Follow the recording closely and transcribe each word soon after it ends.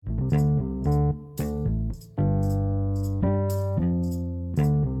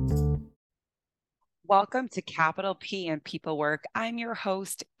Welcome to Capital P and People Work. I'm your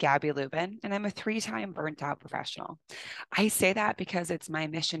host, Gabby Lubin, and I'm a three-time burnt out professional. I say that because it's my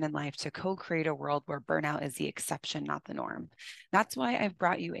mission in life to co-create a world where burnout is the exception, not the norm. That's why I've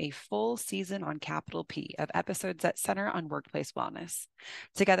brought you a full season on Capital P of episodes that center on workplace wellness.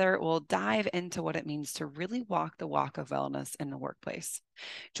 Together, we'll dive into what it means to really walk the walk of wellness in the workplace.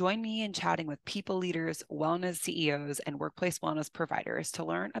 Join me in chatting with people leaders, wellness CEOs, and workplace wellness providers to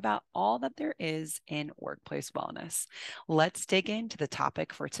learn about all that there is in workplace wellness. Let's dig into the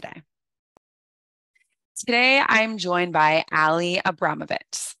topic for today. Today, I'm joined by Ali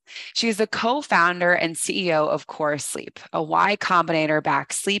Abramovitz. She's the co-founder and CEO of Core Sleep, a Y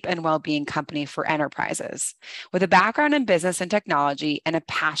Combinator-backed sleep and well-being company for enterprises. With a background in business and technology and a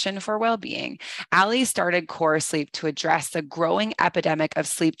passion for well-being, Ali started Core Sleep to address the growing epidemic of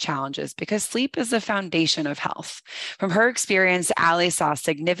sleep challenges because sleep is the foundation of health. From her experience, Ali saw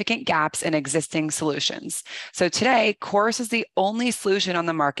significant gaps in existing solutions. So today, Core is the only solution on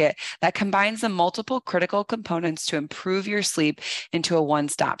the market that combines the multiple critical components to improve your sleep into a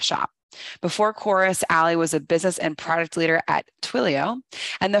one-stop shop. Before Chorus, Ali was a business and product leader at Twilio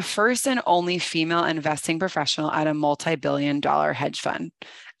and the first and only female investing professional at a multi-billion-dollar hedge fund.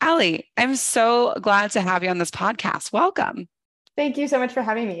 Ali, I'm so glad to have you on this podcast. Welcome. Thank you so much for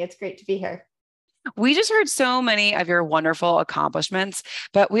having me. It's great to be here. We just heard so many of your wonderful accomplishments,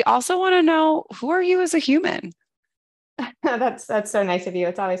 but we also want to know, who are you as a human? That's so nice of you.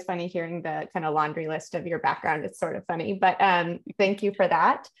 It's always funny hearing the kind of laundry list of your background. It's sort of funny, but thank you for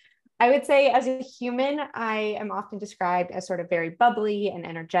that. I would say as a human, I am often described as sort of very bubbly and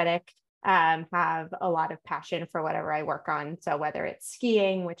energetic, have a lot of passion for whatever I work on. So whether it's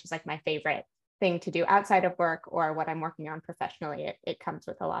skiing, which is like my favorite thing to do outside of work, or what I'm working on professionally, it comes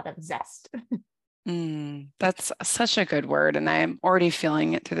with a lot of zest. That's such a good word. And I'm already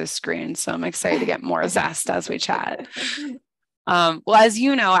feeling it through the screen. So I'm excited to get more zest as we chat. Well, as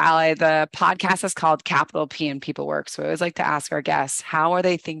you know, Ali, the podcast is called Capital P and People Work. So I always like to ask our guests, how are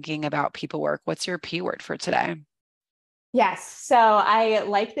they thinking about people work? What's your P word for today? Yes. So I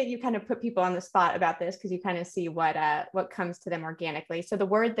like that you kind of put people on the spot about this because you kind of see what comes to them organically. So the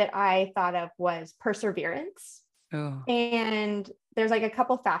word that I thought of was perseverance. Ooh. And there's like a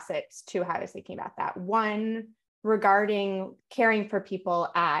couple facets to how I was thinking about that. One, regarding caring for people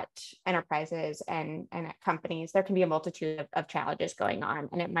at enterprises and at companies, there can be a multitude of challenges going on,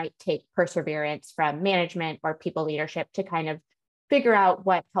 and it might take perseverance from management or people leadership to kind of figure out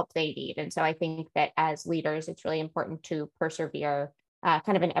what help they need. And so I think that as leaders, it's really important to persevere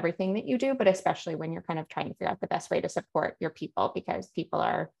kind of in everything that you do, but especially when you're kind of trying to figure out the best way to support your people, because people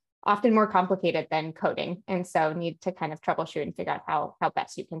are often more complicated than coding. And so need to kind of troubleshoot and figure out how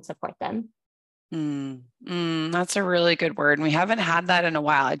best you can support them. That's a really good word. And we haven't had that in a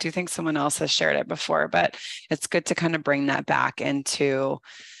while. I do think someone else has shared it before, but it's good to kind of bring that back into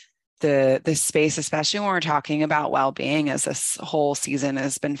the space, especially when we're talking about well-being, as this whole season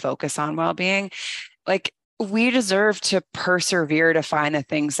has been focused on well-being. Like, we deserve to persevere to find the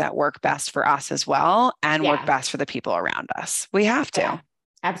things that work best for us as well and work best for the people around us. We have to. Yeah.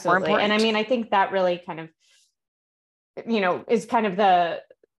 Absolutely. And I mean, I think that really kind of, is kind of the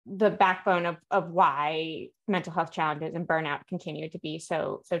backbone of why mental health challenges and burnout continue to be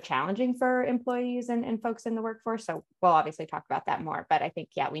so challenging for employees and folks in the workforce. So we'll obviously talk about that more, but I think,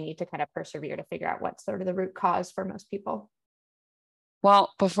 we need to kind of persevere to figure out what's sort of the root cause for most people.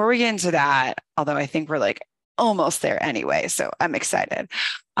 Well, before we get into that, although I think we're like almost there anyway, so I'm excited.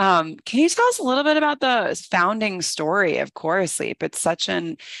 Can you tell us a little bit about the founding story of Core Sleep? It's such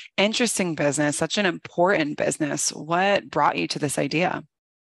an interesting business, such an important business. What brought you to this idea?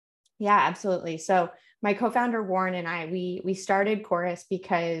 Yeah, absolutely. So my co-founder Warren and I, we started Chorus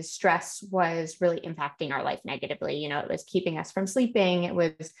because stress was really impacting our life negatively. It was keeping us from sleeping. It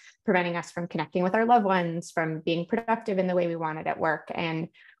was preventing us from connecting with our loved ones, from being productive in the way we wanted at work. And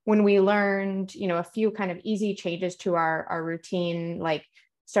when we learned, a few kind of easy changes to our routine, like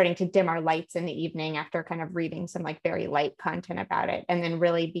starting to dim our lights in the evening after kind of reading some like very light content about it, and then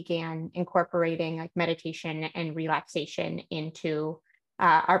really began incorporating like meditation and relaxation into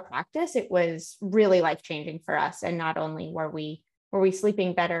our practice, it was really life-changing for us. And not only were we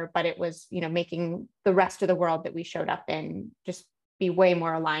sleeping better, but it was, making the rest of the world that we showed up in just be way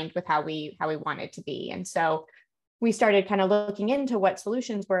more aligned with how we wanted to be. And so we started kind of looking into what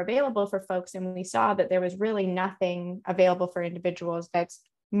solutions were available for folks. And we saw that there was really nothing available for individuals that's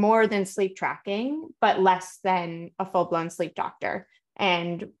more than sleep tracking, but less than a full-blown sleep doctor.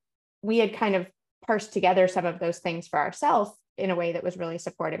 And we had kind of parsed together some of those things for ourselves in a way that was really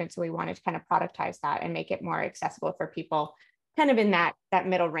supportive. And so we wanted to kind of productize that and make it more accessible for people kind of in that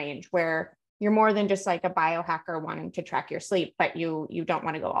middle range where you're more than just like a biohacker wanting to track your sleep, but you don't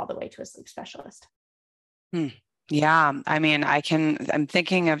want to go all the way to a sleep specialist. Hmm. Yeah. I mean, I'm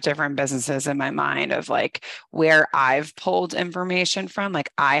thinking of different businesses in my mind of like where I've pulled information from. Like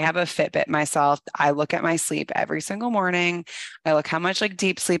I have a Fitbit myself. I look at my sleep every single morning. I look how much like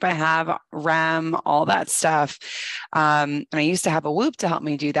deep sleep I have, REM, all that stuff. And I used to have a Whoop to help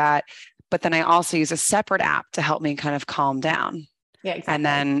me do that. But then I also use a separate app to help me kind of calm down. Yeah, exactly. And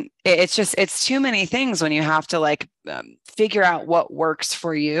then it's too many things when you have to like figure out what works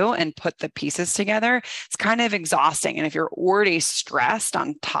for you and put the pieces together. It's kind of exhausting. And if you're already stressed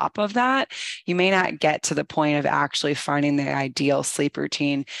on top of that, you may not get to the point of actually finding the ideal sleep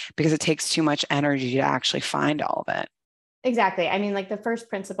routine because it takes too much energy to actually find all of it. Exactly. I mean, like the first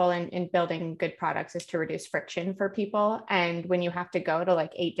principle in building good products is to reduce friction for people. And when you have to go to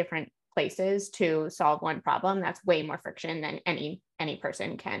like 8 different places to solve one problem, that's way more friction than any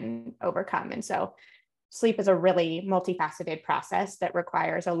person can overcome. And so sleep is a really multifaceted process that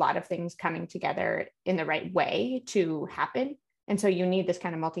requires a lot of things coming together in the right way to happen. And so you need this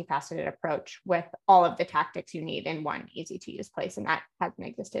kind of multifaceted approach with all of the tactics you need in one easy to use place. And that hasn't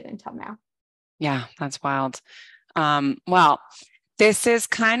existed until now. Yeah, that's wild. Well, this is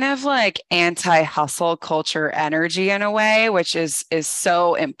kind of like anti-hustle culture energy in a way, which is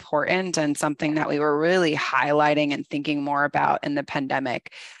so important and something that we were really highlighting and thinking more about in the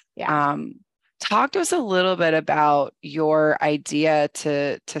pandemic. Yeah. Talk to us a little bit about your idea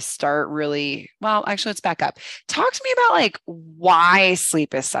to start really, well, actually, let's back up. Talk to me about like why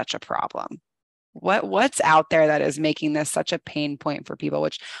sleep is such a problem. What's out there that is making this such a pain point for people,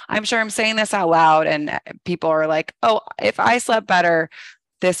 which I'm sure I'm saying this out loud and people are like, oh, if I slept better,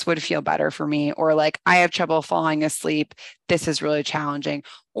 this would feel better for me. Or like, I have trouble falling asleep. This is really challenging.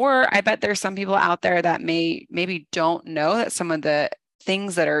 Or I bet there's some people out there that maybe don't know that some of the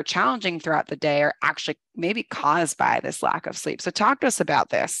things that are challenging throughout the day are actually maybe caused by this lack of sleep. So talk to us about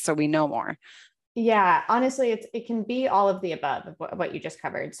this so we know more. Yeah, honestly, it can be all of the above of what you just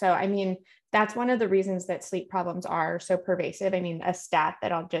covered. So, I mean, that's one of the reasons that sleep problems are so pervasive. I mean, a stat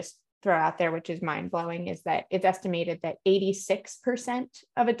that I'll just throw out there, which is mind blowing, is that it's estimated that 86%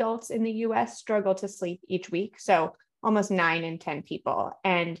 of adults in the US struggle to sleep each week. So, almost 9 in 10 people.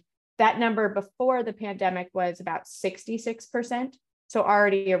 And that number before the pandemic was about 66%. So,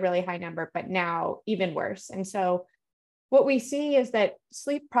 already a really high number, but now even worse. And so, what we see is that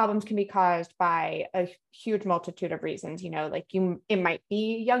sleep problems can be caused by a huge multitude of reasons. Like it might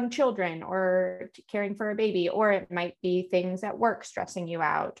be young children or caring for a baby, or it might be things at work stressing you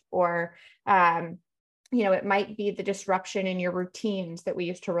out, or it might be the disruption in your routines that we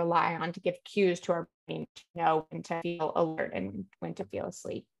used to rely on to give cues to our brain to know when to feel alert and when to feel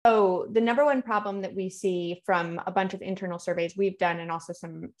asleep. So the number one problem that we see from a bunch of internal surveys we've done, and also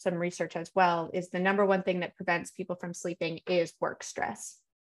some research as well, is the number one thing that prevents people from sleeping is work stress.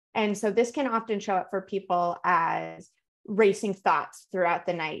 And so this can often show up for people as racing thoughts throughout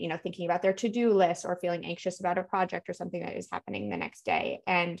the night, thinking about their to-do list or feeling anxious about a project or something that is happening the next day.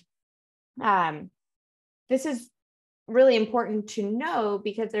 And this is really important to know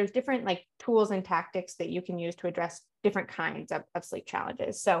because there's different like tools and tactics that you can use to address different kinds of sleep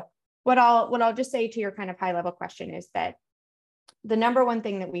challenges. So what I'll just say to your kind of high level question is that the number one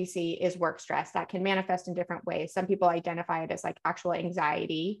thing that we see is work stress that can manifest in different ways. Some people identify it as like actual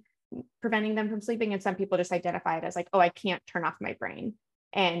anxiety preventing them from sleeping, and some people just identify it as like, oh, I can't turn off my brain.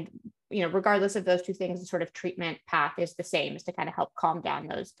 And regardless of those two things, the sort of treatment path is the same, is to kind of help calm down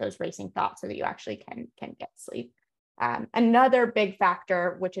those racing thoughts so that you actually can get sleep. Another big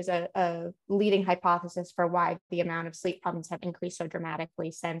factor, which is a leading hypothesis for why the amount of sleep problems have increased so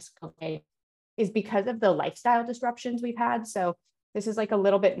dramatically since COVID, is because of the lifestyle disruptions we've had. So this is like a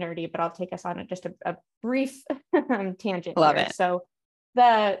little bit nerdy, but I'll take us on just a brief tangent Love here. it. So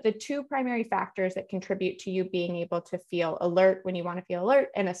the two primary factors that contribute to you being able to feel alert when you want to feel alert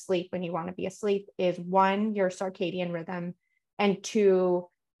and asleep when you want to be asleep is 1, your circadian rhythm, and 2,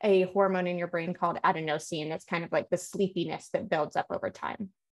 a hormone in your brain called adenosine. That's kind of like the sleepiness that builds up over time.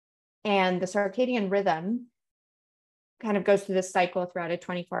 And the circadian rhythm kind of goes through this cycle throughout a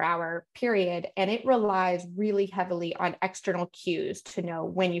 24-hour period, and it relies really heavily on external cues to know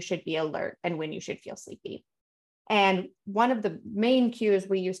when you should be alert and when you should feel sleepy. And one of the main cues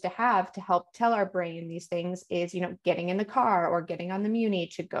we used to have to help tell our brain these things is, getting in the car or getting on the Muni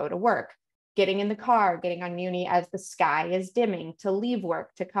to go to work, getting in the car, getting on Muni as the sky is dimming, to leave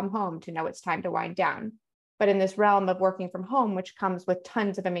work, to come home, to know it's time to wind down. But in this realm of working from home, which comes with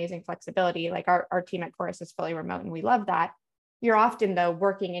tons of amazing flexibility, like our team at Chorus is fully remote and we love that. You're often, though,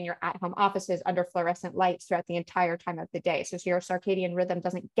 working in your at-home offices under fluorescent lights throughout the entire time of the day. So your circadian rhythm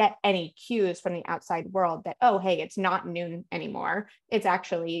doesn't get any cues from the outside world that, oh, hey, it's not noon anymore. It's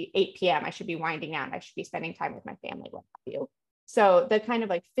actually 8 p.m. I should be winding down. I should be spending time with my family, what have you. So the kind of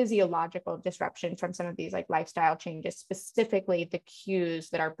like physiological disruption from some of these like lifestyle changes, specifically the cues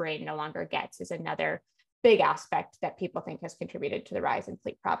that our brain no longer gets, is another big aspect that people think has contributed to the rise in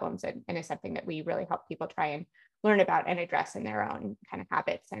sleep problems, and is something that we really help people try and learn about and address in their own kind of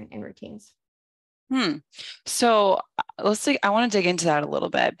habits and routines. So let's see. I want to dig into that a little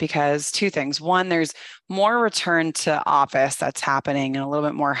bit because two things. One, there's more return to office that's happening and a little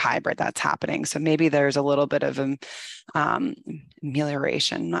bit more hybrid that's happening. So maybe there's a little bit of um,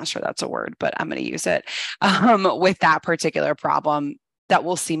 amelioration. I'm not sure that's a word, but I'm going to use it with that particular problem that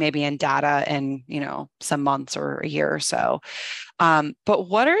we'll see maybe in data in, some months or a year or so. But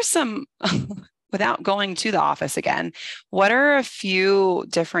what are some, without going to the office again, what are a few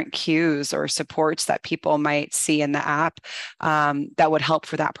different cues or supports that people might see in the app that would help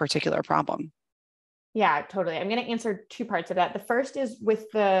for that particular problem? Yeah, totally. I'm going to answer two parts of that. The first is with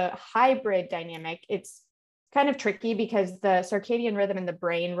the hybrid dynamic. It's kind of tricky because the circadian rhythm in the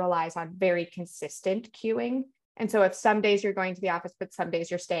brain relies on very consistent cueing. And so if some days you're going to the office, but some days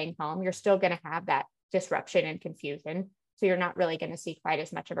you're staying home, you're still going to have that disruption and confusion. So you're not really going to see quite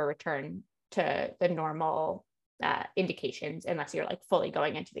as much of a return to the normal indications unless you're like fully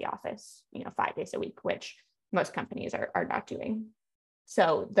going into the office, 5 days a week, which most companies are not doing.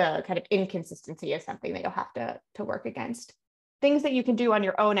 So the kind of inconsistency is something that you'll have to work against. Things that you can do on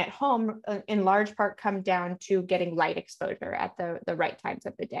your own at home, in large part, come down to getting light exposure at the right times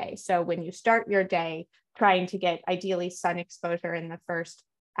of the day. So when you start your day, trying to get ideally sun exposure in the first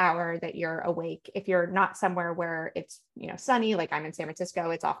hour that you're awake. If you're not somewhere where it's sunny, like I'm in San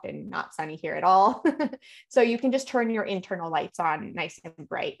Francisco, it's often not sunny here at all. So you can just turn your internal lights on nice and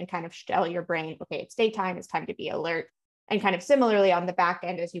bright and kind of tell your brain, okay, it's daytime, it's time to be alert. And kind of similarly on the back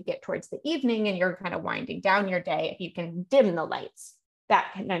end, as you get towards the evening and you're kind of winding down your day, if you can dim the lights,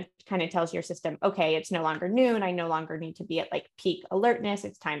 that kind of tells your system, okay, it's no longer noon. I no longer need to be at like peak alertness.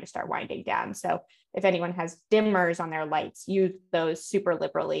 It's time to start winding down. So if anyone has dimmers on their lights, use those super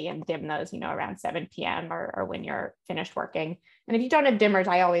liberally and dim those, around 7 p.m. or when you're finished working. And if you don't have dimmers,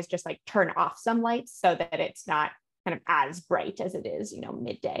 I always just like turn off some lights so that it's not kind of as bright as it is,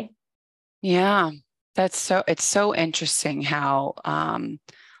 midday. Yeah, it's so interesting how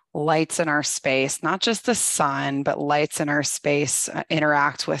lights in our space, not just the sun, but lights in our space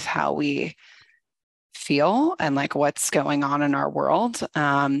interact with how we feel and like what's going on in our world.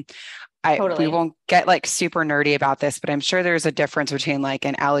 We won't get like super nerdy about this, but I'm sure there's a difference between like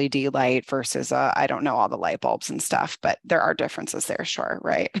an LED light versus I don't know all the light bulbs and stuff, but there are differences there, sure,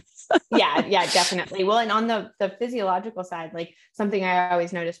 right? Yeah, definitely. Well, and on the physiological side, like something I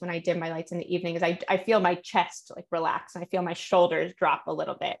always notice when I dim my lights in the evening is I feel my chest like relax and I feel my shoulders drop a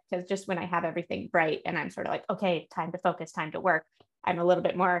little bit, because just when I have everything bright and I'm sort of like, okay, time to focus, time to work, I'm a little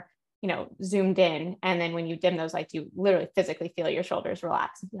bit more zoomed in. And then when you dim those lights, you literally physically feel your shoulders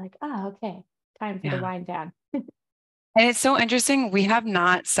relax and be like, oh, okay, time for the wind down. And it's so interesting. We have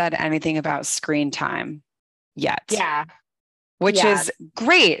not said anything about screen time yet. Yeah. Which is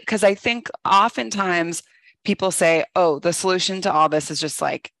great, because I think oftentimes people say, oh, the solution to all this is just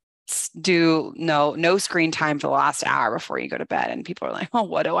like do no screen time for the last hour before you go to bed. And people are like, oh,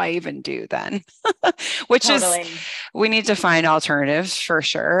 what do I even do then? Which totally. We need to find alternatives for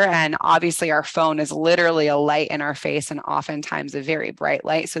sure. And obviously our phone is literally a light in our face and oftentimes a very bright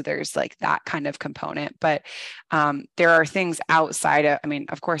light. So there's like that kind of component. But there are things outside of,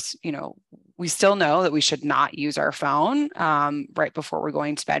 of course, we still know that we should not use our phone right before we're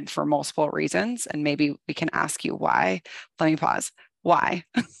going to bed for multiple reasons. And maybe we can ask you why. Let me pause. Why?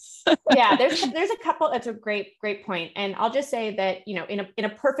 Yeah, there's a couple. That's a great point. And I'll just say that, in a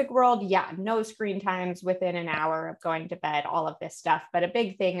perfect world, no screen times within an hour of going to bed, all of this stuff. But a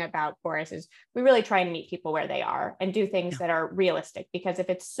big thing about Chorus is we really try and meet people where they are and do things that are realistic, because if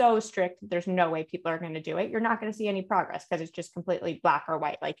it's so strict, there's no way people are going to do it. You're not going to see any progress because it's just completely black or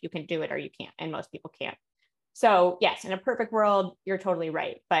white. Like you can do it or you can't. And most people can't. So yes, in a perfect world, you're totally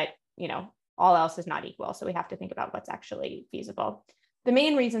right. But, all else is not equal. So we have to think about what's actually feasible. The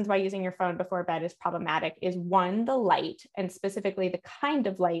main reasons why using your phone before bed is problematic is, one, the light, and specifically the kind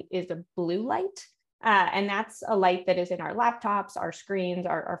of light is a blue light. And that's a light that is in our laptops, our screens,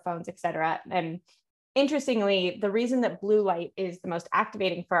 our phones, et cetera. And interestingly, the reason that blue light is the most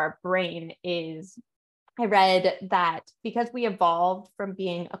activating for our brain is, I read that because we evolved from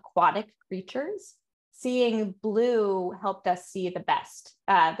being aquatic creatures, seeing blue helped us see the best.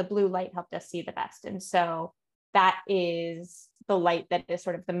 The blue light helped us see the best. And so that is the light that is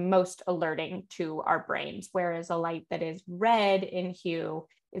sort of the most alerting to our brains, whereas a light that is red in hue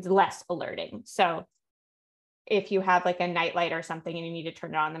is less alerting. So if you have like a night light or something and you need to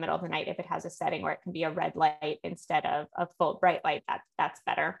turn it on in the middle of the night, if it has a setting where it can be a red light instead of a full bright light, that's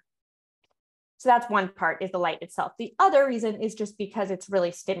better. So that's one part, is the light itself. The other reason is just because it's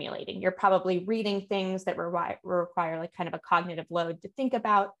really stimulating. You're probably reading things that require like kind of a cognitive load to think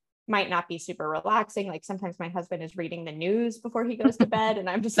about, might not be super relaxing. Like sometimes my husband is reading the news before he goes to bed, and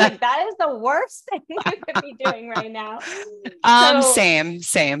I'm just like, that is the worst thing you could be doing right now. Same.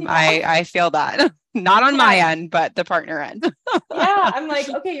 Yeah. I feel that. Not on my end, but the partner end. Yeah, I'm like,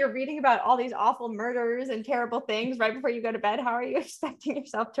 okay, you're reading about all these awful murders and terrible things right before you go to bed. How are you expecting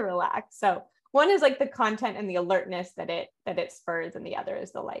yourself to relax? So one is like the content and the alertness that it spurs, and the other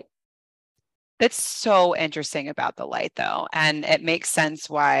is the light. That's so interesting about the light, though. And it makes sense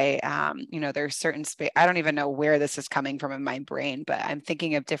why, there's certain space. I don't even know where this is coming from in my brain, but I'm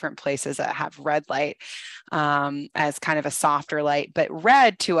thinking of different places that have red light as kind of a softer light. But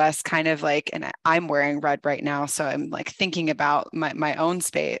red to us kind of like, and I'm wearing red right now, so I'm like thinking about my own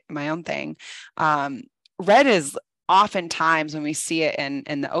space, my own thing. Red is oftentimes when we see it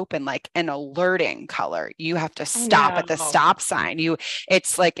in the open, like an alerting color. You have to stop at the stop sign.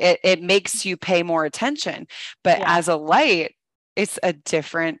 It's like it makes you pay more attention. But as a light, it's a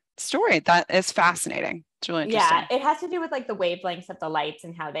different story. That is fascinating. It's really interesting. Yeah, it has to do with like the wavelengths of the lights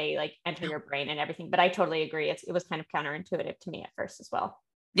and how they like enter your brain and everything. But I totally agree. It was kind of counterintuitive to me at first as well.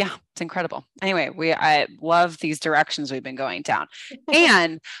 Yeah, it's incredible. Anyway, I love these directions we've been going down.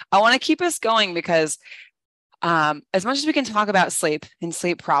 And I want to keep us going because as much as we can talk about sleep and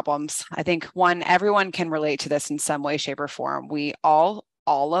sleep problems, I think everyone can relate to this in some way, shape, or form. We all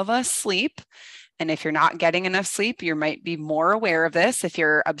of us sleep. And if you're not getting enough sleep, you might be more aware of this. If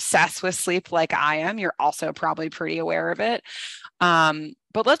you're obsessed with sleep like I am, you're also probably pretty aware of it.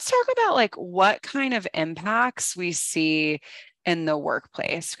 But let's talk about like what kind of impacts we see in the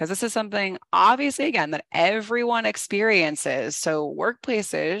workplace, because this is something obviously, again, that everyone experiences. So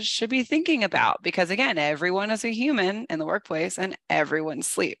workplaces should be thinking about, because again, everyone is a human in the workplace and everyone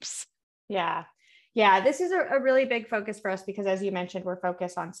sleeps. Yeah. Yeah. This is a really big focus for us because, as you mentioned, we're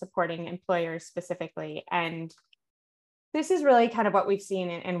focused on supporting employers specifically. And this is really kind of what we've seen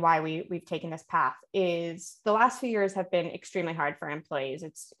and why we've taken this path. Is the last few years have been extremely hard for employees.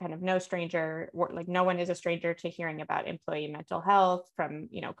 It's kind of no stranger, like no one is a stranger to hearing about employee mental health from,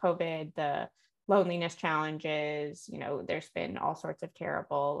 COVID, the loneliness challenges, there's been all sorts of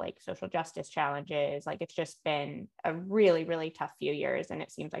terrible like social justice challenges. Like it's just been a really, really tough few years. And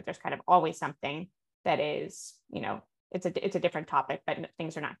it seems like there's kind of always something that is, it's a different topic, but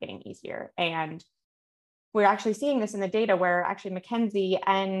things are not getting easier. And we're actually seeing this in the data where actually McKinsey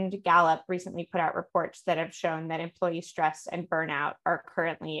and Gallup recently put out reports that have shown that employee stress and burnout are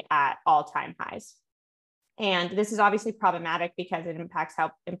currently at all-time highs. And this is obviously problematic because it impacts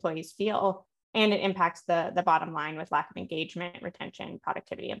how employees feel, and it impacts the bottom line with lack of engagement, retention,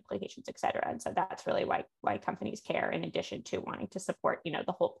 productivity implications, et cetera. And so that's really why companies care, in addition to wanting to support,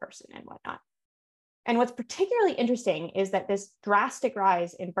 the whole person and whatnot. And what's particularly interesting is that this drastic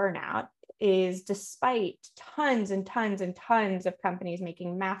rise in burnout is despite tons and tons and tons of companies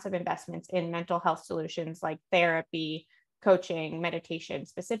making massive investments in mental health solutions like therapy, coaching, meditation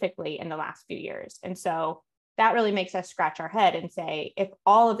specifically in the last few years. And so that really makes us scratch our head and say, if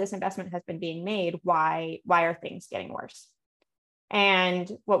all of this investment has been being made, why are things getting worse? And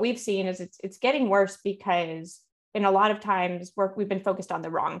what we've seen is it's getting worse because in a lot of times we've been focused on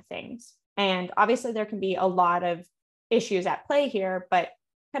the wrong things. And obviously there can be a lot of issues at play here, but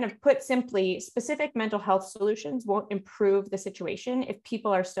kind of put simply, specific mental health solutions won't improve the situation if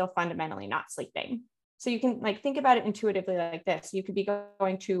people are still fundamentally not sleeping. So you can like think about it intuitively like this. You could be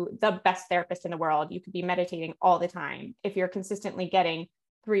going to the best therapist in the world. You could be meditating all the time. If you're consistently getting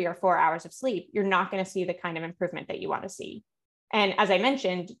 3 or 4 hours of sleep, you're not going to see the kind of improvement that you want to see. And as I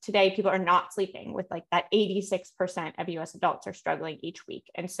mentioned, today, people are not sleeping, with like that 86% of US adults are struggling each week.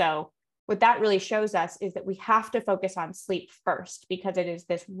 And so what that really shows us is that we have to focus on sleep first, because it is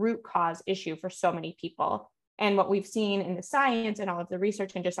this root cause issue for so many people. And what we've seen in the science and all of the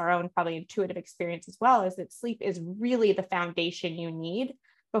research and just our own probably intuitive experience as well is that sleep is really the foundation you need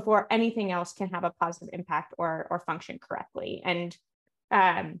before anything else can have a positive impact or function correctly. And,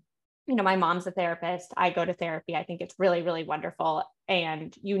 my mom's a therapist. I go to therapy. I think it's really, really wonderful.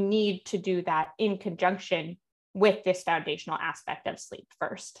 And you need to do that in conjunction with this foundational aspect of sleep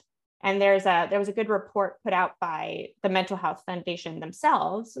first. And there was a good report put out by the Mental Health Foundation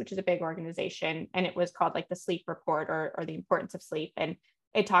themselves, which is a big organization. And it was called like the Sleep Report or the Importance of Sleep. And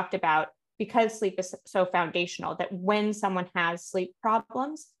it talked about because sleep is so foundational, that when someone has sleep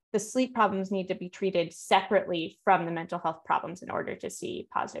problems, the sleep problems need to be treated separately from the mental health problems in order to see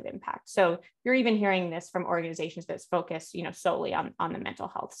positive impact. So you're even hearing this from organizations that focus, solely on the mental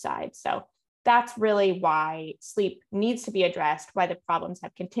health side. So that's really why sleep needs to be addressed, why the problems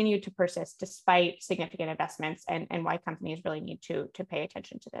have continued to persist despite significant investments, and why companies really need to pay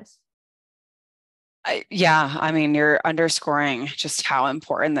attention to this. Yeah, I mean, you're underscoring just how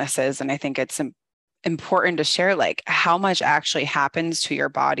important this is. And I think it's important to share like how much actually happens to your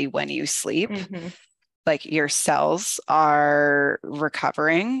body when you sleep. Mm-hmm. Like your cells are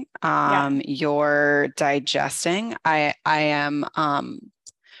recovering, you're digesting. I am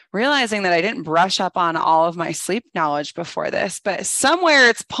realizing that I didn't brush up on all of my sleep knowledge before this, but somewhere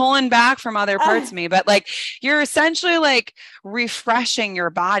it's pulling back from other parts of me. But like you're essentially like refreshing your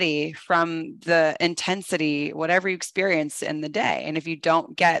body from the intensity, whatever you experience in the day. And if you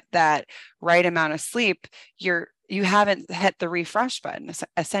don't get that right amount of sleep, you haven't hit the refresh button,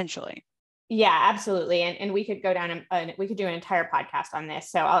 essentially. Yeah, absolutely. And we could go down and we could do an entire podcast on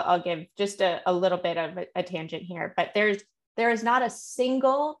this. So I'll give just a little bit of a tangent here, but there is not a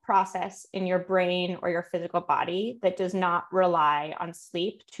single process in your brain or your physical body that does not rely on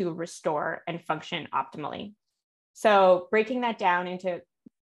sleep to restore and function optimally. So breaking that down into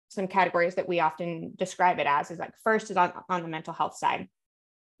some categories that we often describe it as is like, first is on the mental health side.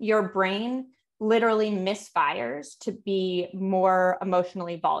 Your brain literally misfires to be more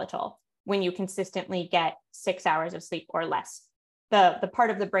emotionally volatile when you consistently get 6 hours of sleep or less. The part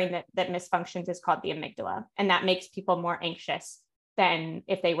of the brain that misfunctions is called the amygdala, and that makes people more anxious than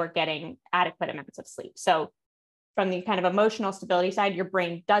if they were getting adequate amounts of sleep. So from the kind of emotional stability side, your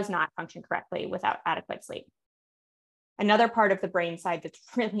brain does not function correctly without adequate sleep. Another part of the brain side that's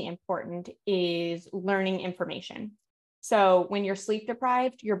really important is learning information. So when you're sleep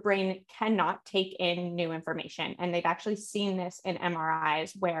deprived, your brain cannot take in new information. And they've actually seen this in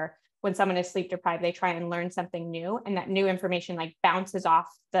MRIs where when someone is sleep deprived, they try and learn something new, and that new information like bounces off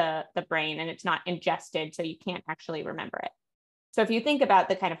the brain and it's not ingested, so you can't actually remember it. So if you think about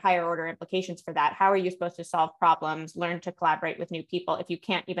the kind of higher order implications for that, how are you supposed to solve problems, learn to collaborate with new people if you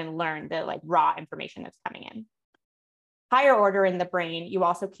can't even learn the like raw information that's coming in? Higher order in the brain, you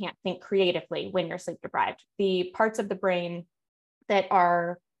also can't think creatively when you're sleep deprived. The parts of the brain that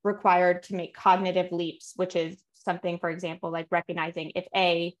are required to make cognitive leaps, which is something, for example, like recognizing if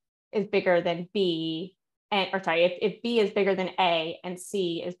A is bigger than B, if B is bigger than A and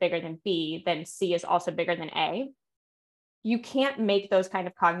C is bigger than B, then C is also bigger than A. You can't make those kind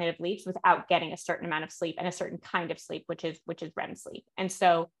of cognitive leaps without getting a certain amount of sleep and a certain kind of sleep, which is REM sleep. And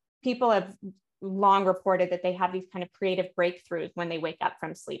so people have long reported that they have these kind of creative breakthroughs when they wake up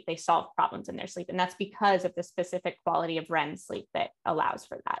from sleep. They solve problems in their sleep. And that's because of the specific quality of REM sleep that allows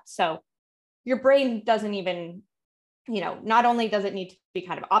for that. So your brain doesn't even, not only does it need to be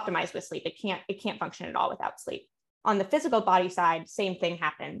kind of optimized with sleep, it can't function at all without sleep. On the physical body side, same thing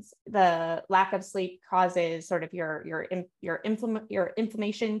happens. The lack of sleep causes sort of your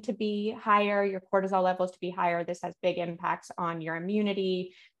inflammation to be higher, your cortisol levels to be higher. This has big impacts on your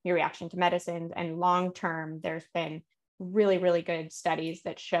immunity, your reaction to medicines, and long-term, there's been really, really good studies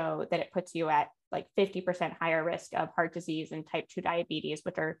that show that it puts you at like 50% higher risk of heart disease and type 2 diabetes,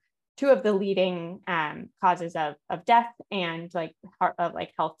 which are two of the leading causes of death and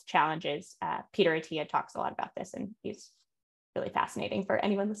health challenges. Peter Attia talks a lot about this, and he's really fascinating for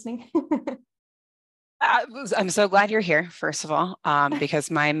anyone listening. I'm so glad you're here, first of all,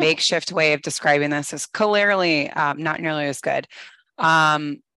 because my makeshift way of describing this is clearly not nearly as good.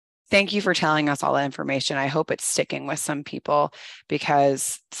 Thank you for telling us all that information. I hope it's sticking with some people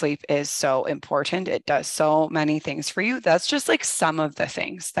because sleep is so important. It does so many things for you. That's just like some of the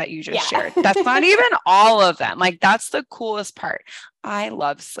things that you just shared. That's not even all of them. Like that's the coolest part. I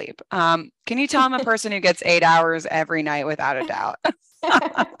love sleep. Can you tell I'm a person who gets 8 hours every night without a doubt?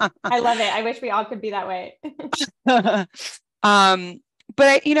 I love it. I wish we all could be that way. But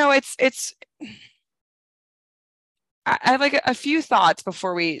it's I have like a few thoughts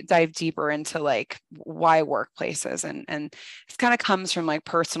before we dive deeper into like why workplaces and this kind of comes from like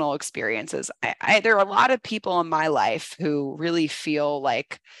personal experiences. There are a lot of people in my life who really feel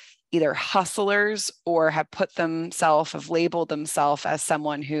like either hustlers or have labeled themselves as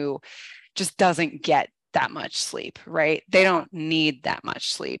someone who just doesn't get that much sleep, right? They don't need that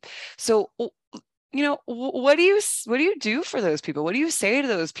much sleep. So what do you do for those people? What do you say to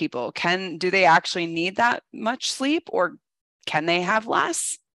those people? Do they actually need that much sleep, or can they have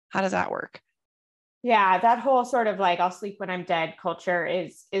less? How does that work? Yeah, that whole sort of like I'll sleep when I'm dead culture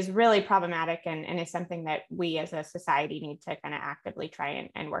is really problematic, and is something that we as a society need to kind of actively try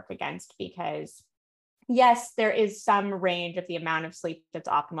and work against, because yes, there is some range of the amount of sleep that's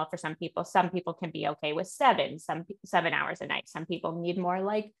optimal for some people. Some people can be okay with 7 hours a night. Some people need more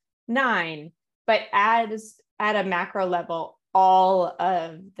like 9. But as at a macro level, all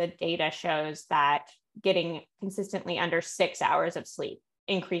of the data shows that getting consistently under 6 hours of sleep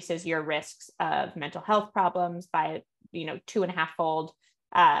increases your risks of mental health problems by 2.5-fold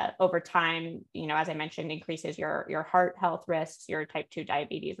over time. As I mentioned, increases your heart health risks, your type 2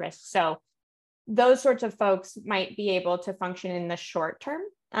 diabetes risks. So those sorts of folks might be able to function in the short term.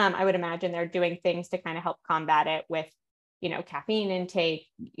 I would imagine they're doing things to kind of help combat it with, caffeine intake.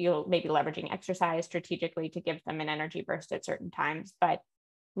 You'll maybe leveraging exercise strategically to give them an energy burst at certain times. But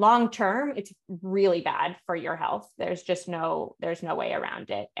long term, it's really bad for your health. There's no way around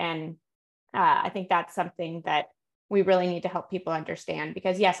it. And I think that's something that we really need to help people understand,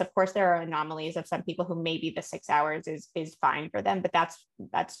 because yes, of course, there are anomalies of some people who maybe the 6 hours is fine for them, but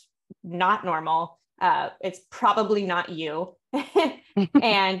that's not normal. It's probably not you.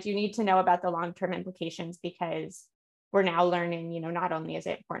 And you need to know about the long-term implications, because we're now learning, not only is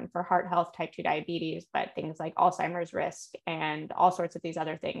it important for heart health, type 2 diabetes, but things like Alzheimer's risk and all sorts of these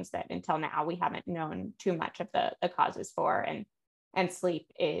other things that until now we haven't known too much of the causes for. And sleep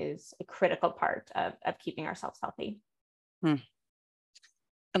is a critical part of keeping ourselves healthy. Hmm.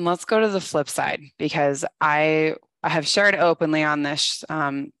 And let's go to the flip side, because I have shared openly on this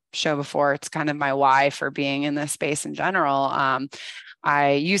show before. It's kind of my why for being in this space in general.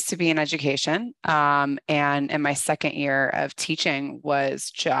 I used to be in education, and in my second year of teaching was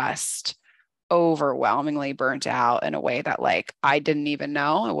just overwhelmingly burnt out in a way that like I didn't even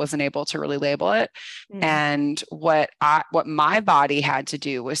know. I wasn't able to really label it. And what my body had to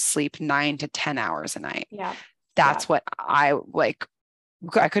do was sleep 9 to 10 hours a night. Yeah. That's what I like.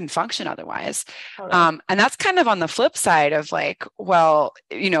 I couldn't function otherwise. Totally. And that's kind of on the flip side of like, well,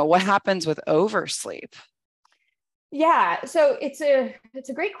 what happens with oversleep? Yeah, so it's a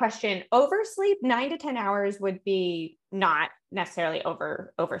great question. Oversleep, 9 to 10 hours would be not necessarily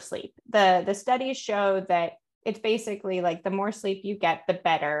oversleep. The studies show that it's basically like the more sleep you get, the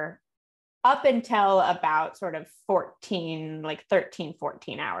better, up until about sort of 13,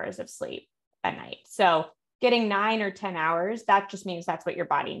 14 hours of sleep a night. So getting 9 or 10 hours, that just means that's what your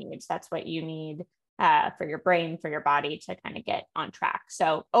body needs. That's what you need for your brain, for your body to kind of get on track.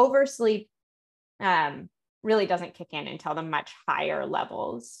 So oversleep really doesn't kick in until the much higher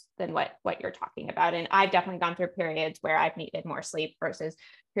levels than what you're talking about. And I've definitely gone through periods where I've needed more sleep versus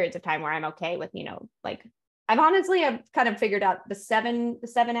periods of time where I'm okay with, like I've kind of figured out the 7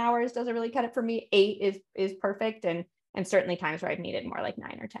 hours doesn't really cut it for me. 8 is perfect. And certainly times where I've needed more like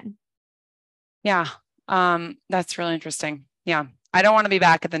 9 or 10. Yeah. That's really interesting. Yeah. I don't want to be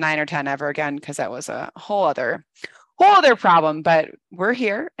back at the 9 or 10 ever again, because that was a whole other problem, but we're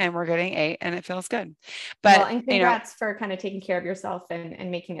here and we're getting 8 and it feels good. But well, and congrats for kind of taking care of yourself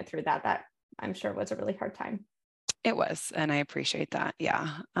and making it through that I'm sure was a really hard time. It was, and I appreciate that.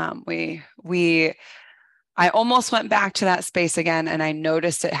 Yeah. I almost went back to that space again, and I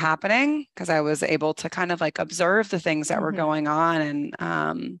noticed it happening because I was able to kind of like observe the things that were going on,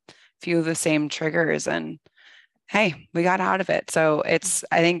 and few of the same triggers, and hey, we got out of it. So I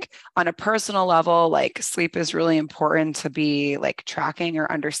think on a personal level, like sleep is really important to be like tracking or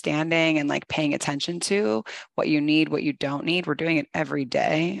understanding and like paying attention to what you need, what you don't need. We're doing it every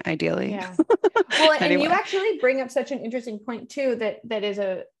day, ideally. Yeah. Well, Anyway. And you actually bring up such an interesting point too, that is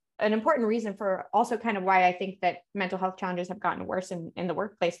an important reason for also kind of why I think that mental health challenges have gotten worse in the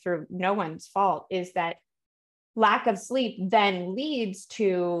workplace through no one's fault, is that lack of sleep then leads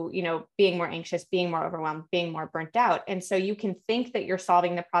to, being more anxious, being more overwhelmed, being more burnt out. And so you can think that you're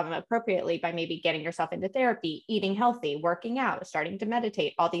solving the problem appropriately by maybe getting yourself into therapy, eating healthy, working out, starting to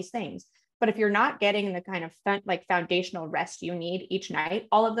meditate, all these things. But if you're not getting the kind of foundational rest you need each night,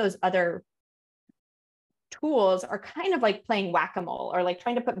 all of those other tools are kind of like playing whack-a-mole, or like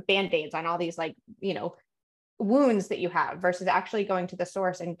trying to put band-aids on all these like, wounds that you have, versus actually going to the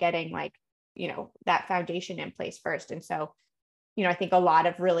source and getting like, that foundation in place first. And so, I think a lot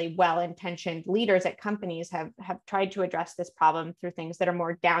of really well-intentioned leaders at companies have tried to address this problem through things that are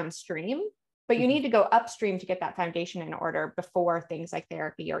more downstream, but you need to go upstream to get that foundation in order before things like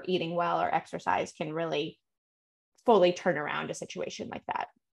therapy or eating well or exercise can really fully turn around a situation like that.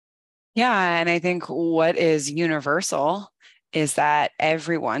 Yeah. And I think what is universal is that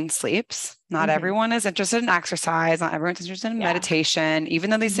everyone sleeps. Not everyone is interested in exercise. Not everyone's interested in meditation. Even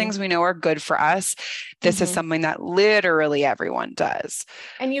though these things we know are good for us, this is something that literally everyone does.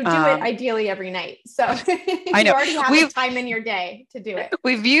 And you do it ideally every night. So I know. You already have the time in your day to do it.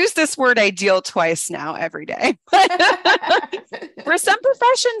 We've used this word ideal twice now every day. For some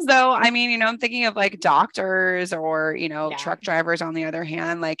professions though, I mean, you know, I'm thinking of like doctors or, you know, truck drivers on the other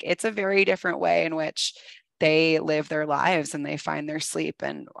hand, like it's a very different way in which they live their lives and they find their sleep.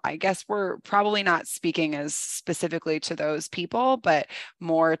 And I guess we're probably not speaking as specifically to those people, but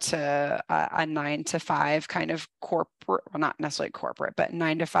more to a 9 to 5 kind of corporate, well, not necessarily corporate, but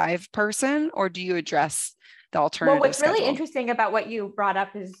 9 to 5 person, or do you address the alternative Well, what's schedule? really interesting about what you brought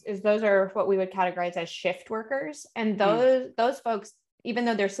up is those are what we would categorize as shift workers. And those folks, even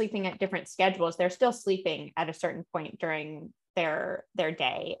though they're sleeping at different schedules, they're still sleeping at a certain point during their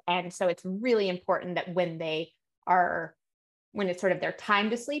day. And so it's really important that when it's sort of their time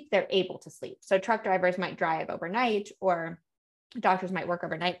to sleep, they're able to sleep. So truck drivers might drive overnight, or doctors might work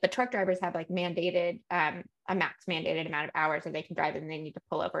overnight, but truck drivers have like mandated, a max mandated amount of hours that they can drive, and they need to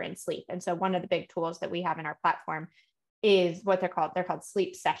pull over and sleep. And so one of the big tools that we have in our platform is what they're called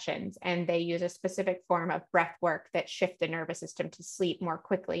sleep sessions. And they use a specific form of breath work that shift the nervous system to sleep more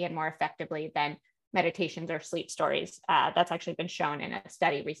quickly and more effectively than meditations or sleep stories. That's actually been shown in a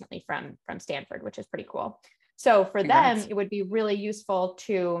study recently from Stanford, which is pretty cool. So for them, it would be really useful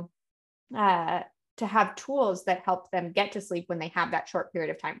to have tools that help them get to sleep when they have that short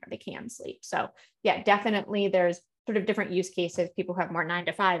period of time where they can sleep. So yeah, definitely there's sort of different use cases. People have more 9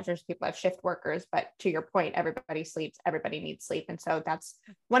 to 5s, there's people have shift workers, but to your point, everybody sleeps, everybody needs sleep. And so that's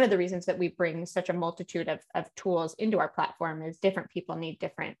one of the reasons that we bring such a multitude of tools into our platform, is different people need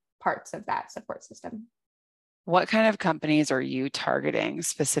different parts of that support system. What kind of companies are you targeting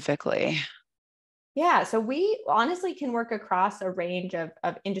specifically? Yeah, so we honestly can work across a range of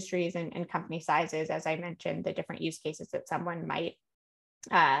industries and company sizes. As I mentioned, the different use cases that someone might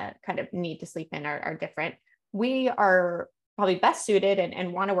kind of need to sleep in are different. We are probably best suited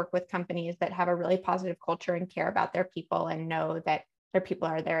and want to work with companies that have a really positive culture and care about their people and know that their people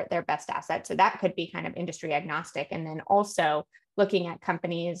are their best asset. So that could be kind of industry agnostic. And then also looking at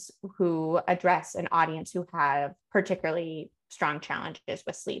companies who address an audience who have particularly strong challenges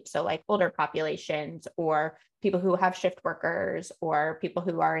with sleep. So like older populations, or people who have shift workers, or people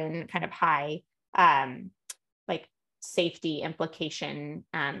who are in kind of high like safety implication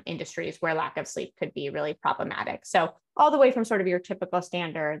industries where lack of sleep could be really problematic. So all the way from sort of your typical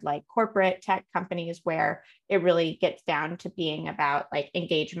standard, like corporate tech companies, where it really gets down to being about like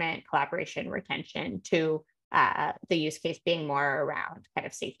engagement, collaboration, retention, to the use case being more around kind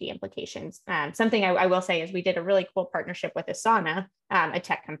of safety implications. Something I will say is we did a really cool partnership with Asana, a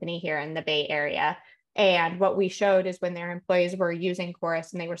tech company here in the Bay Area. And what we showed is when their employees were using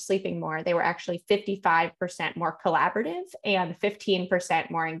Chorus and they were sleeping more, they were actually 55% more collaborative and 15%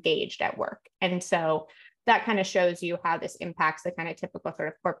 more engaged at work. And so that kind of shows you how this impacts the kind of typical sort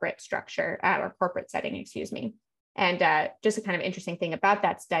of corporate structure or corporate setting, excuse me. And just a kind of interesting thing about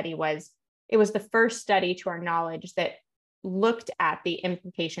that study was it was the first study to our knowledge that looked at the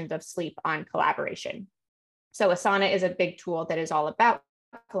implications of sleep on collaboration. So Asana is a big tool that is all about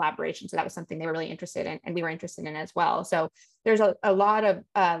collaboration. So that was something they were really interested in, and we were interested in as well. So there's a lot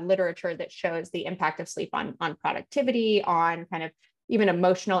of literature that shows the impact of sleep on productivity, on kind of even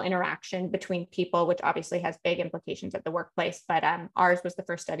emotional interaction between people, which obviously has big implications at the workplace. But ours was the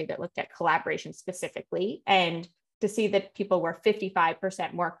first study that looked at collaboration specifically. And to see that people were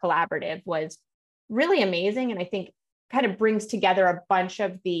 55% more collaborative was really amazing. And I think kind of brings together a bunch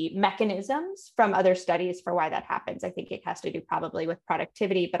of the mechanisms from other studies for why that happens. I think it has to do probably with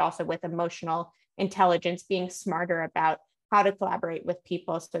productivity, but also with emotional intelligence, being smarter about how to collaborate with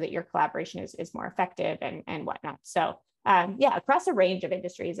people so that your collaboration is more effective and whatnot. So yeah, across a range of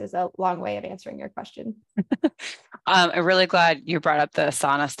industries is a long way of answering your question. I'm really glad you brought up the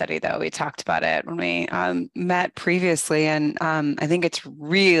Asana study, though. We talked about it when we met previously. And I think it's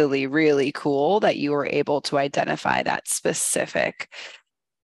really, really cool that you were able to identify that specific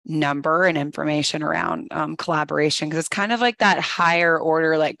number and information around collaboration, because it's kind of like that higher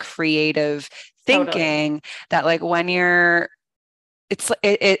order, like creative thinking that like when you're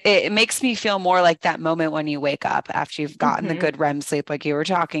it makes me feel more like that moment when you wake up after you've gotten the good REM sleep, like you were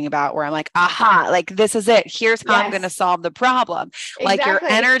talking about, where I'm like, aha, like this is it. Here's how I'm going to solve the problem. Exactly. Like you're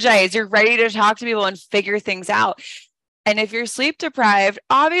energized, you're ready to talk to people and figure things out. And if you're sleep deprived,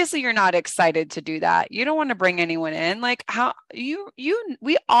 obviously you're not excited to do that. You don't want to bring anyone in. Like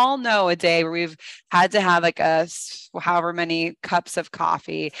we all know a day where we've had to have like however many cups of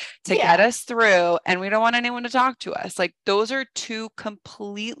coffee to get us through, and we don't want anyone to talk to us. Like those are two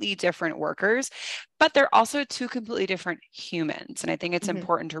completely different workers, but they're also two completely different humans. And I think it's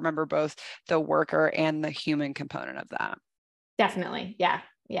important to remember both the worker and the human component of that. Definitely. Yeah.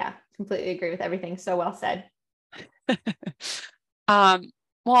 Yeah. Completely agree with everything. So well said.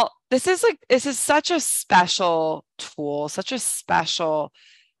 Well, this is such a special tool, such a special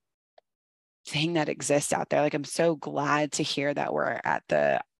thing that exists out there. Like, I'm so glad to hear that we're at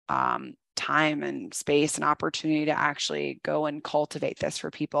the time and space and opportunity to actually go and cultivate this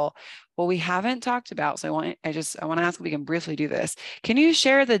for people. Well, we haven't talked about, so I want to ask if we can briefly do this. Can you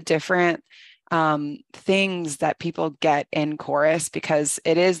share the different things that people get in Chorus, because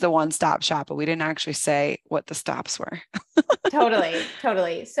it is the one-stop shop, but we didn't actually say what the stops were.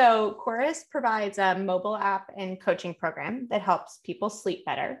 Totally. So Chorus provides a mobile app and coaching program that helps people sleep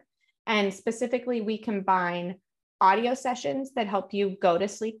better. And specifically, we combine audio sessions that help you go to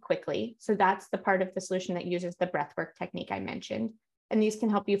sleep quickly. So that's the part of the solution that uses the breathwork technique I mentioned. And these can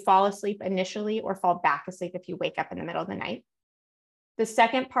help you fall asleep initially or fall back asleep if you wake up in the middle of the night. The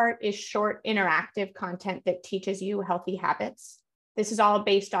second part is short interactive content that teaches you healthy habits. This is all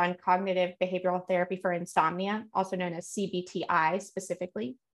based on cognitive behavioral therapy for insomnia, also known as CBTI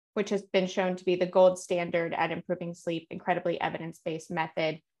specifically, which has been shown to be the gold standard at improving sleep, incredibly evidence-based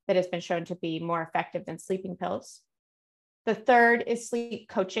method that has been shown to be more effective than sleeping pills. The third is sleep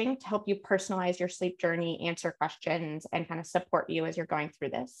coaching to help you personalize your sleep journey, answer questions, and kind of support you as you're going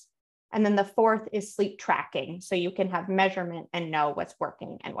through this. And then the fourth is sleep tracking, so you can have measurement and know what's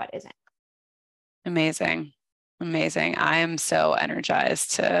working and what isn't. Amazing. I am so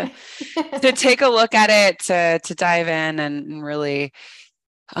energized to take a look at it, to dive in and really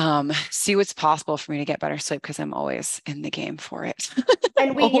see what's possible for me to get better sleep, because I'm always in the game for it.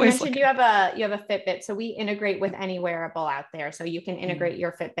 And you mentioned you have a Fitbit, so we integrate with any wearable out there. So you can integrate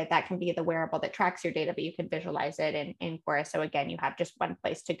your Fitbit. That can be the wearable that tracks your data, but you can visualize it in Chorus. So again, you have just one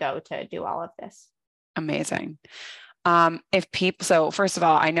place to go to do all of this. Amazing. So first of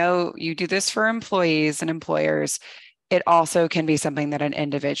all, I know you do this for employees and employers. It also can be something that an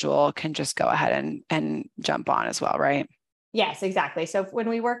individual can just go ahead and jump on as well, right? Yes, exactly. So when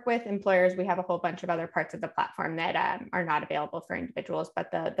we work with employers, we have a whole bunch of other parts of the platform that are not available for individuals,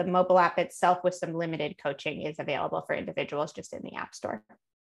 but the mobile app itself with some limited coaching is available for individuals just in the App Store.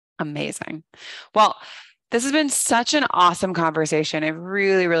 Amazing. Well, this has been such an awesome conversation. I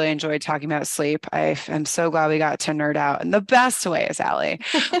really, really enjoyed talking about sleep. I'm so glad we got to nerd out in the best ways, Ali.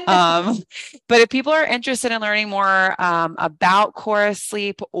 But if people are interested in learning more about Chorus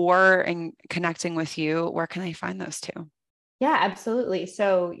Sleep or in connecting with you, where can they find those two? Yeah, absolutely.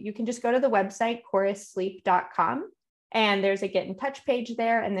 So you can just go to the website, chorussleep.com, and there's a get in touch page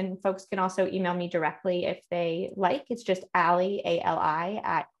there. And then folks can also email me directly if they like. It's just Ali, ALI,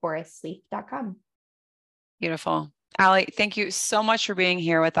 at chorussleep.com. Beautiful. Ali, thank you so much for being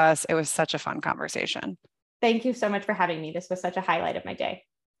here with us. It was such a fun conversation. Thank you so much for having me. This was such a highlight of my day.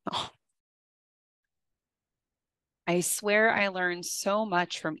 Oh. I swear I learned so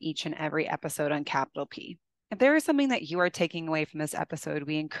much from each and every episode on Capital P. If there is something that you are taking away from this episode,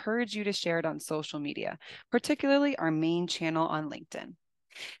 we encourage you to share it on social media, particularly our main channel on LinkedIn.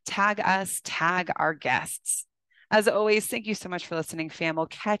 Tag us, tag our guests. As always, thank you so much for listening, fam. We'll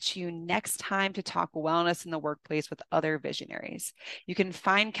catch you next time to talk wellness in the workplace with other visionaries. You can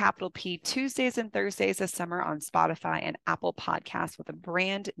find Capital P Tuesdays and Thursdays this summer on Spotify and Apple Podcasts with a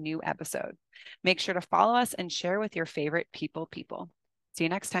brand new episode. Make sure to follow us and share with your favorite people. See you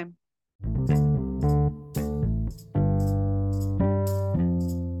next time.